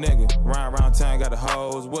cold nigga, ride around town, got the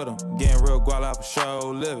hoes with him. Getting real guala for show,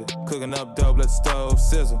 living. Cooking up dope, let the stove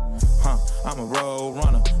sizzle. I'm a road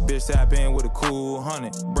runner, bitch tap in with a cool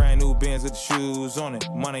 100. Brand new Benz with the shoes on it.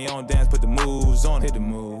 Money on dance, put the moves on it. Hit the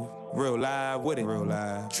move, real live with it. Real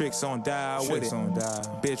live. Tricks on dial with it.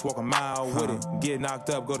 Bitch walk a mile with it. Get knocked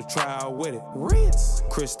up, go to trial with it. Ritz.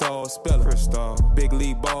 Crystal spiller. Big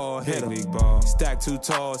league ball hitter. Stack too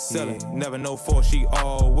tall, sell it. Never know for she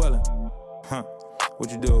all willing.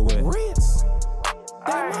 What you do with it? Ritz.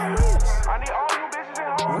 That my Ritz. I need all you bitches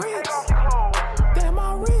at home. Take off your clothes. That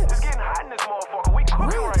my Ritz. It's getting hot in this motherfucker. We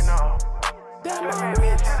cooking right now. That my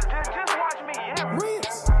Ritz. Just watch me, yeah.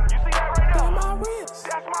 Ritz. You see that right there? That my Ritz.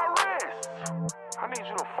 That's my wrist. I need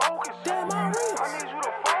you to focus. That my Ritz. I need you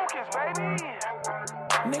to focus, baby.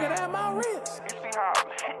 Nigga, that my Ritz. You see how I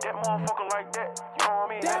hit that motherfucker like that? You know what I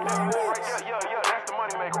mean? That my wrist. Right there. Yeah, that's the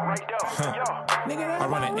money maker right there. Yeah. I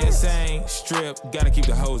run an insane strip, gotta keep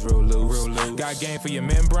the hoes real loose. Got game for your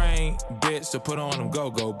membrane, bitch, so put on them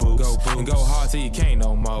go-go boots. And go hard till you can't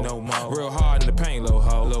no more. Real hard in the paint, low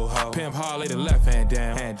ho. Pimp hard, lay the left hand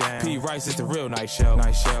down. P. Rice is the real nice show.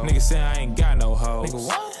 Niggas say I ain't got no hoes. Nigga,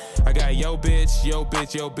 what? I got yo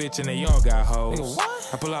bitch, and they all got hoes. Nigga, what?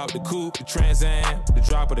 I pull out the coupe, the Trans Am, the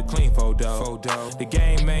drop of the clean photo. The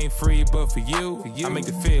game ain't free, but for you, I make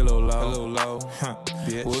the feel a little low.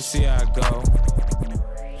 Bitch. We'll see how it go.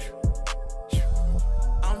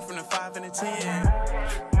 I'm from the 5 and the 10.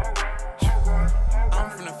 I'm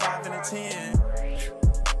from the 5 and the 10.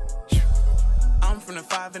 I'm from the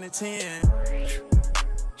 5 and the 10.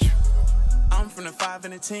 I'm from the 5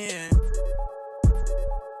 and the 10.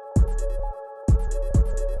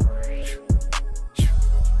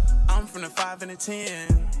 I'm from the 5 and the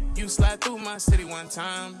 10. You slide through my city one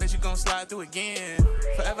time, bet you gon' slide through again.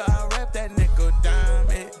 Forever I'll rep that nickel dime,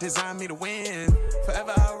 it designed me to win.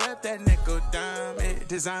 Forever I'll rep that nickel dime, it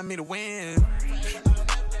designed me to win.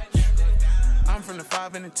 I'm from the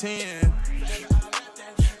 5 and the 10.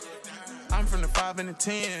 I'm from the 5 and the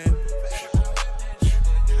 10.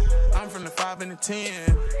 I'm from the 5 and the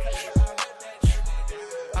 10.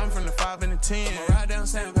 I'm from the 5 and the 10. I'ma ride down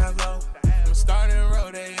San Pablo. I'ma start in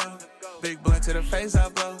rodeo. Big blunt to the face I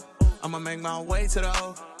blow. I'ma make my way to the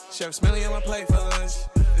O. Chef Smiley on my plate for lunch.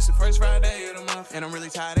 It's the first Friday of the month, and I'm really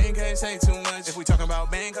tired and can't say too much. If we talking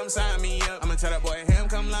about band, come sign me up. I'ma tell that boy him,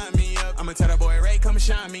 come line me up. I'ma tell that boy Ray, come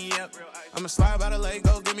shine me up. I'ma slide by the lake,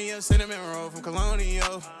 go give me a cinnamon roll from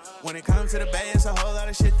Colonial. When it comes to the Bay, it's a whole lot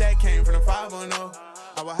of shit that came from the 510.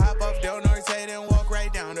 I will hop off Del Norte and walk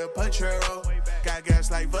right down to Potrero. Got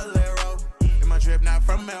gas like Valero. And my drip not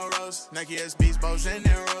from Melrose. Nike SBs, bows and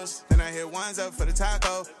arrows. Then I hit ones up for the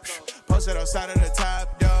taco. Posted outside of the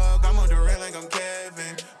Top Dog. I'm on the rail like I'm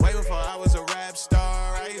Kevin. Way before I was a rap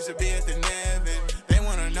star, I used to be at the Nevin. They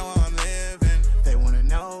wanna know how I'm living. They wanna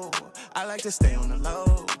know I like to stay on the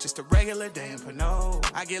low. Just a regular day in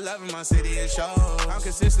Pinot. I get love in my city and shows. I'm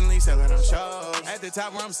consistently selling on shows. At the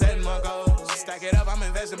top where I'm setting my goals. Stack it up, I'm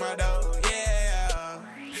investing my dough. Yeah.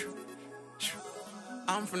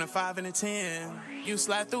 I'm from the 5 and the 10. You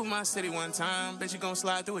slide through my city one time, bet you gon'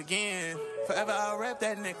 slide through again. Forever I'll rep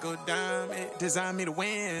that nickel dime, it designed me to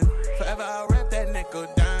win. Forever I'll rep that nickel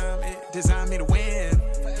dime, it designed me to win.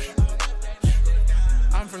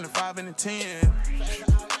 I'm from the 5 and the 10.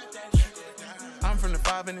 I'm from the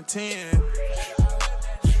 5 and the 10.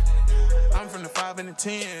 I'm from the 5 and the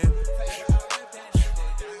 10.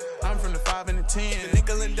 I'm from the 5 and the 10. The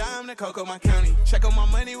nickel and dime, the Cocoa, my county. Check on my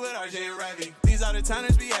money with RJ and Ravi. These out of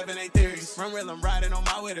towners be having their theories. Run real, I'm riding on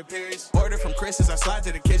my way to Paris. Order from Chris's, I slide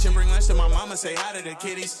to the kitchen. Bring lunch to my mama, say hi to the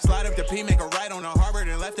kiddies. Slide up the P, make a right on the Harbor,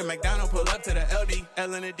 then left to McDonald, pull up to the LD.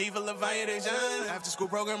 Ellen and Diva, LaVaya, they John. After school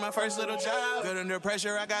program, my first little job. Good under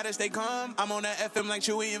pressure, I gotta stay calm. I'm on that FM like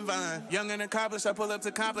Chewy and Vine. Young and accomplished, I pull up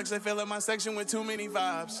to Complex. They fill up my section with too many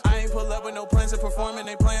vibes. I ain't pull up with no plans of performing.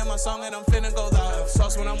 They playing my song and I'm finna go live.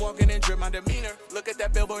 Sauce when I'm walking and drip my demeanor. Look at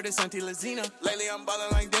that billboard, it's Auntie Lazina. Lately I'm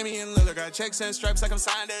ballin' like Damian Lillard. Got checks and stripes like I'm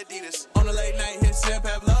signed to Adidas. On the late night, hit San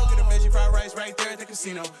Pablo. Get a veggie fried rice right there at the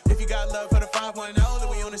casino. If you got love for the 510, then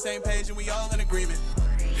we on the same page and we all in agreement.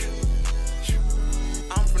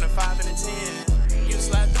 I'm from the 5 and the 10. You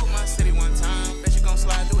slide through my city one time, bet you gon'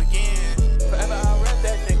 slide through again. Forever I'll rep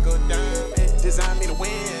that nickel dime, it designed me to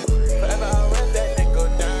win. Forever I'll rep that nickel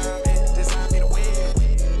dime, it designed me to win.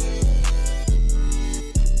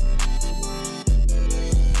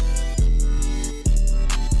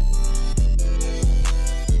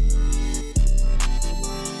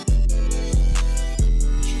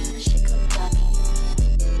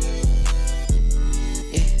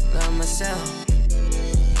 Myself,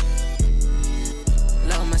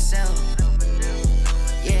 love myself,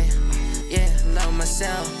 yeah, love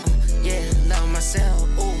myself, yeah, love myself,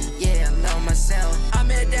 ooh, yeah, love myself. I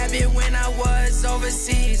met that bitch when I was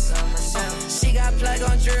overseas. She got plug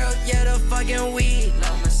on drill, yeah, the fucking weed.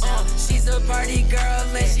 She's a party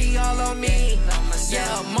girl and she all on me.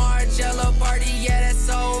 Yeah, Margiela party, yeah, that's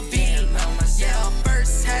OV. Yeah,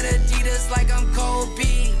 first had Adidas like I'm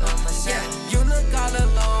Kobe. Yeah, you look all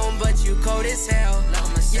alone, but you cold as hell.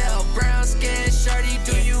 Yeah, brown skin shorty,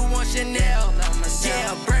 do you want Chanel?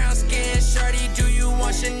 Yeah, brown skin shorty, do you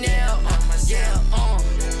want Chanel? Yeah,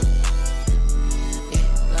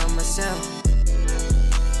 love myself.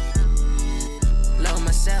 Love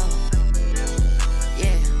myself.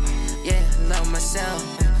 Yeah, love myself.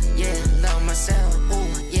 Yeah, love myself. Ooh,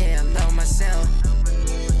 yeah, love myself.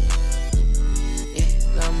 Yeah,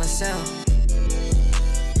 love myself.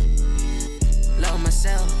 Love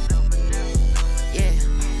myself.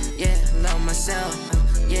 Yeah, love myself.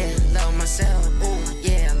 Yeah, love myself. Ooh,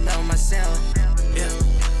 yeah, love myself. Yeah,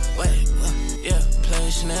 wait, yeah,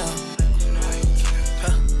 plain Chanel.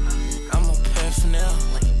 I'm a paraphernalia.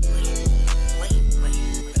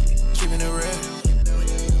 Keeping it real.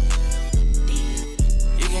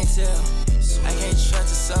 You can't tell. I can't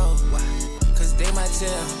trust a soul. Cause they might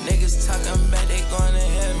tell. Niggas talking about they going to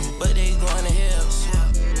heaven, but they going to hell.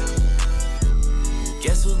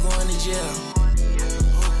 Guess who's going to jail?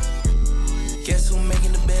 Guess who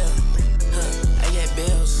making the bill? I get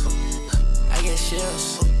bills. I get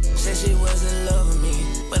shells. Said she was in love with me,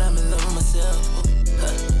 but I'm in love with myself.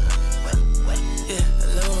 Yeah, I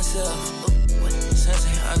love myself. Some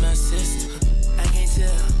say I'm narcissistic. I can't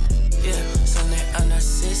tell. Yeah, some say I'm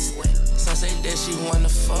narcissistic. Some say that she wanna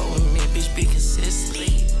fuck with me. Bitch, be consistent.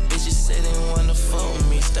 Bitches say they wanna fuck with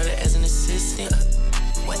me. Started asking the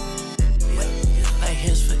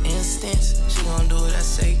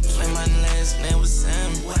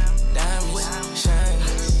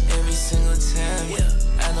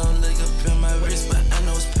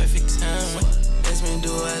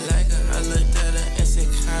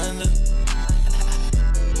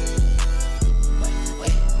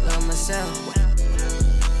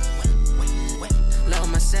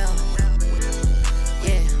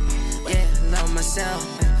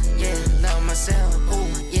yeah, love myself. Ooh,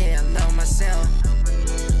 yeah, love myself.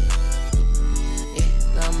 Yeah,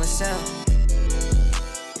 love myself.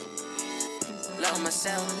 Love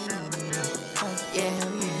myself. Yeah,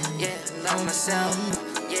 yeah, love myself.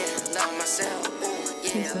 Yeah, love myself. Ooh,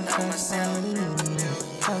 yeah, love myself.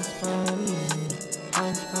 House party,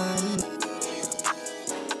 house party.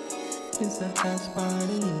 It's a house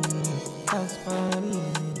party, house party,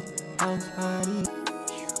 house party.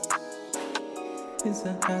 It's a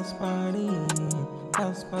house party,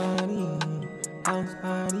 house party, house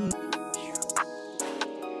party.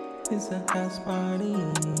 It's a house party,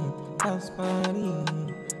 house party,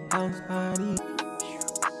 house party.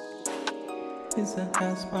 It's a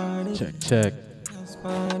house party. Check. House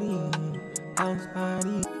party, house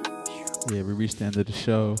party. Yeah, we reached the end of the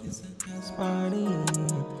show. House party,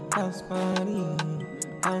 house party,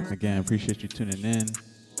 house. Again, appreciate you tuning in.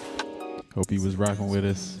 Hope you was rocking with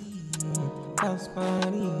us. House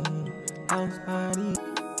party, house party.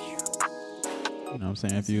 You know what I'm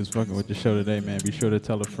saying? If you was fucking with the show today, man, be sure to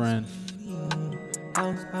tell a friend.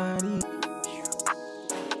 House party.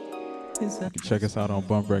 You can check us out on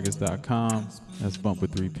bumprecords.com. That's bump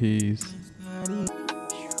with 3 P's.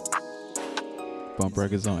 Bump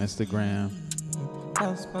Records on Instagram.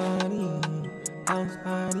 House party, house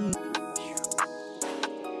party.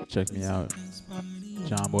 Check me out.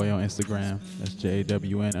 John Boy on Instagram. That's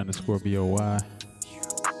JAWN_BOY.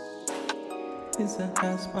 It's a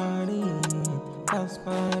house party, house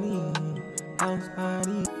party, house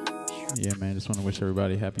party. Yeah, man, just want to wish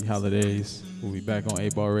everybody happy holidays. We'll be back on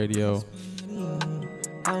 8-Ball Radio.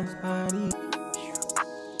 House party.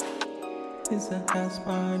 It's a house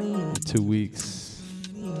party. In 2 weeks.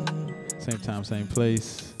 Same time, same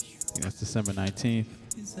place. I think that's December 19th.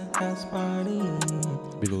 It's a house party.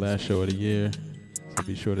 Be the last show of the year. So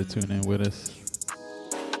be sure to tune in with us.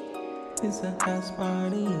 It's a house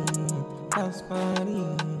party, house party,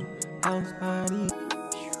 house party.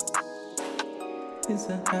 It's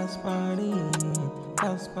a house party,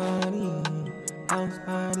 house party, house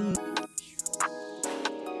party.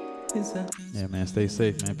 It's a Yeah, man, stay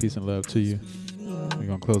safe, man. Peace and love to you. We're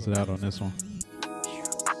gonna close it out on this one.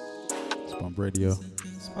 It's Bump Radio.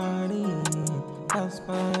 house party, house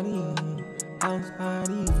party, house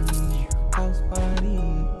party, house party.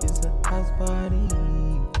 It's a house party,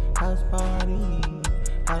 house party,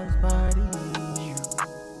 house party.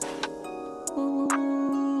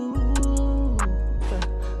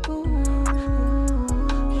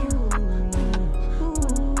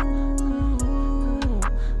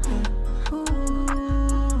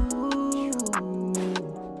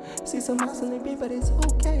 See some mouse in the beat, but it's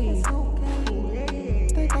okay.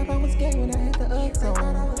 They thought I was gay when I hit the Uggs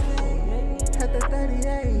on. Had the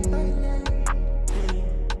 38.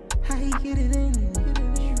 How he get it in?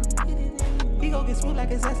 He go get swooped like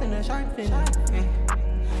his ass in a shark fin.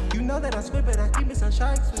 You know that I squid, but I keep me some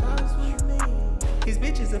sharks with me. His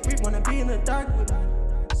bitch is a freak, wanna be in the dark with me.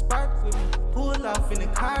 Spark with me, pull off in the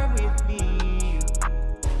car with me.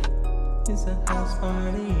 It's a house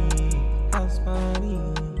party, house party,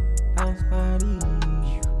 house party,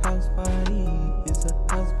 house party. It's a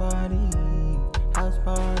house party, house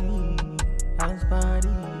party, house party.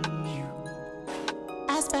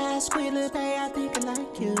 I spy squid, little pay, I think I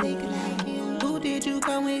like you. Who did you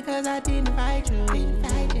come with? Cause I didn't invite you.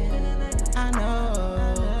 I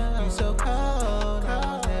know, you so cold,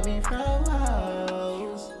 I'm having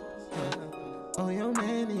froze. Oh, your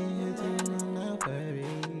man in here too, I'm not worried.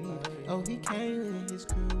 Oh, he came with his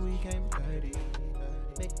crew, we came dirty.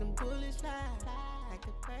 Make them bullets fly.